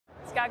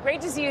Scott,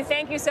 great to see you.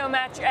 Thank you so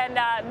much. And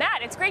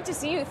Matt, it's great to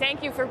see you.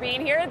 Thank you for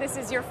being here. This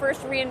is your first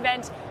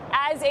reInvent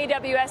as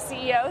AWS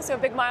CEO, so a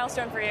big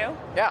milestone for you.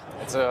 Yeah,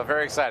 it's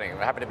very exciting. I'm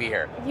happy to be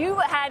here. You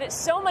had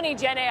so many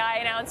Gen AI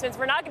announcements.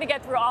 We're not going to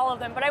get through all of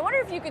them, but I wonder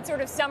if you could sort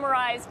of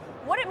summarize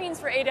what it means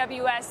for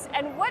AWS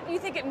and what you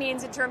think it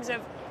means in terms of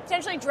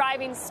potentially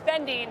driving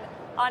spending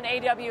on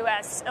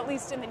AWS, at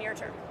least in the near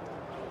term.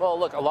 Well,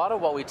 look, a lot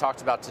of what we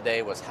talked about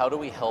today was how do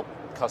we help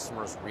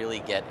customers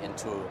really get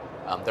into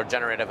their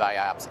generative AI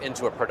apps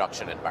into a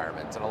production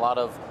environment.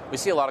 And we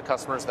see a lot of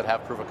customers that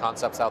have proof of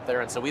concepts out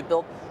there, and so we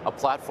built a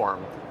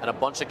platform and a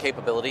bunch of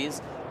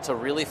capabilities to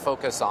really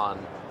focus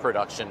on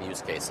production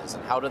use cases.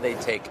 And how do they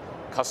take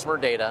customer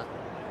data,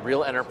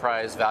 real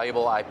enterprise,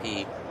 valuable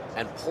IP,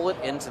 and pull it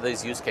into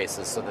these use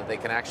cases so that they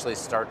can actually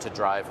start to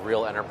drive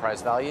real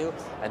enterprise value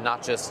and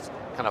not just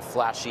kind of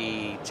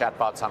flashy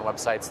chatbots on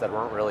websites that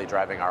weren't really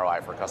driving ROI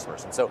for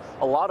customers. And so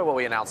a lot of what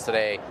we announced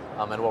today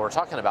and what we're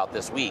talking about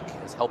this week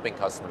is helping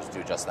customers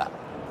do just that.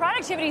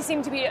 Productivity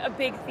seemed to be a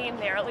big theme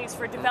there, at least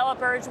for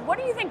developers. What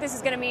do you think this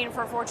is going to mean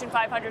for Fortune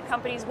 500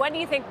 companies? When do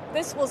you think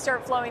this will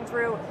start flowing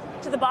through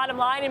to the bottom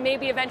line and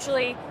maybe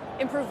eventually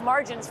improve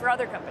margins for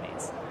other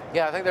companies?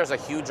 Yeah, I think there's a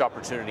huge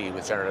opportunity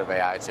with generative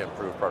AI to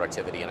improve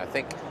productivity. And I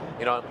think,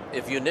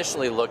 if you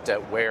initially looked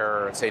at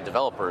where, say,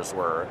 developers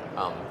were,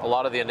 a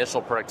lot of the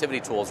initial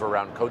productivity tools were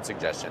around code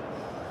suggestion.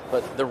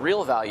 But the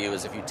real value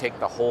is if you take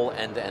the whole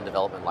end-to-end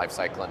development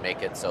lifecycle and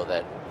make it so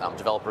that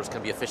developers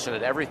can be efficient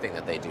at everything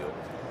that they do.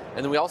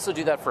 And then we also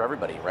do that for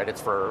everybody, right?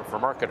 It's for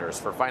marketers,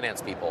 for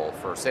finance people,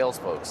 for sales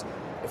folks.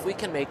 If we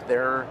can make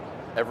their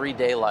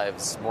everyday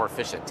lives more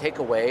efficient, take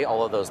away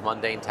all of those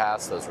mundane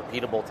tasks, those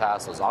repeatable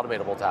tasks, those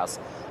automatable tasks,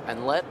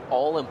 and let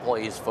all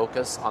employees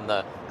focus on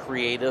the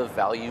creative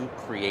value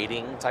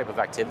creating type of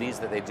activities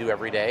that they do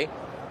every day.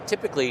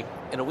 Typically,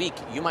 in a week,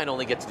 you might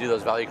only get to do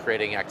those value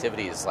creating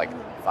activities like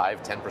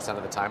 5-10%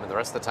 of the time, and the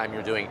rest of the time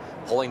you're doing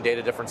pulling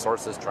data different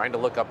sources, trying to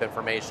look up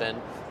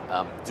information,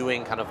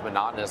 doing kind of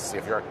monotonous.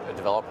 If you're a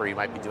developer, you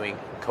might be doing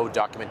code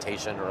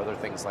documentation or other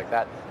things like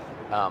that.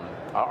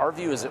 Our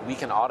view is that we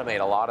can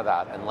automate a lot of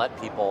that and let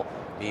people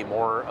be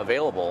more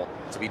available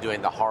to be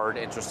doing the hard,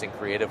 interesting,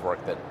 creative work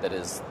that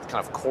is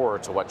kind of core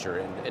to what your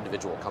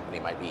individual company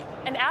might be.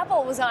 And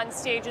Apple was on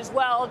stage as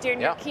well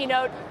during your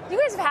keynote. You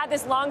guys have had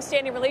this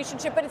long-standing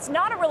relationship, but it's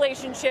not a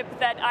relationship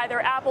that either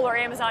Apple or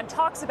Amazon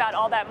talks about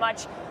all that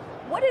much.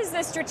 What is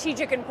the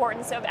strategic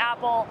importance of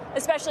Apple,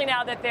 especially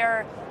now that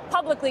they're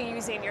publicly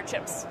using your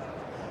chips?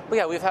 Well,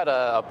 yeah, we've had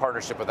a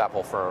partnership with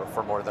Apple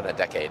for more than a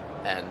decade,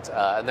 and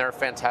they're a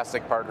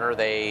fantastic partner.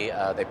 They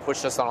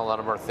push us on a lot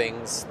of more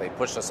things. They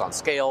push us on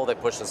scale. They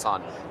push us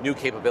on new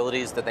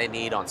capabilities that they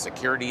need, on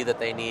security that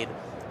they need,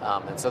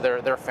 and so they're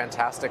a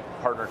fantastic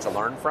partner to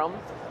learn from.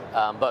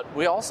 But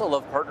we also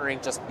love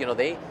partnering. Just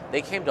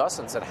they came to us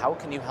and said, how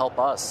can you help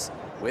us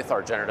with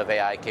our generative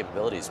AI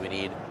capabilities? We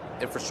need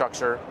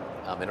infrastructure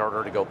in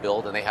order to go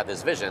build, and they had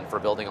this vision for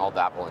building all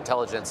the Apple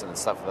Intelligence and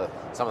some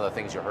of the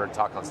things you heard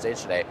talk on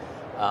stage today.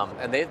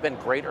 And they've been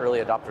great early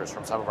adopters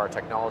from some of our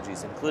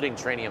technologies, including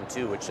Trainium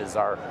 2, which is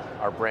our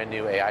brand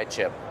new AI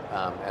chip.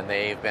 And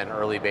they've been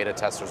early beta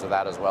testers of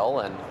that as well.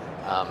 And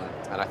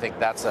I think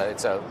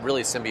it's a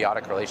really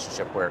symbiotic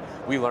relationship where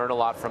we learn a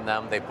lot from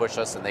them, they push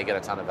us, and they get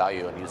a ton of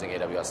value in using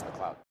AWS in the cloud.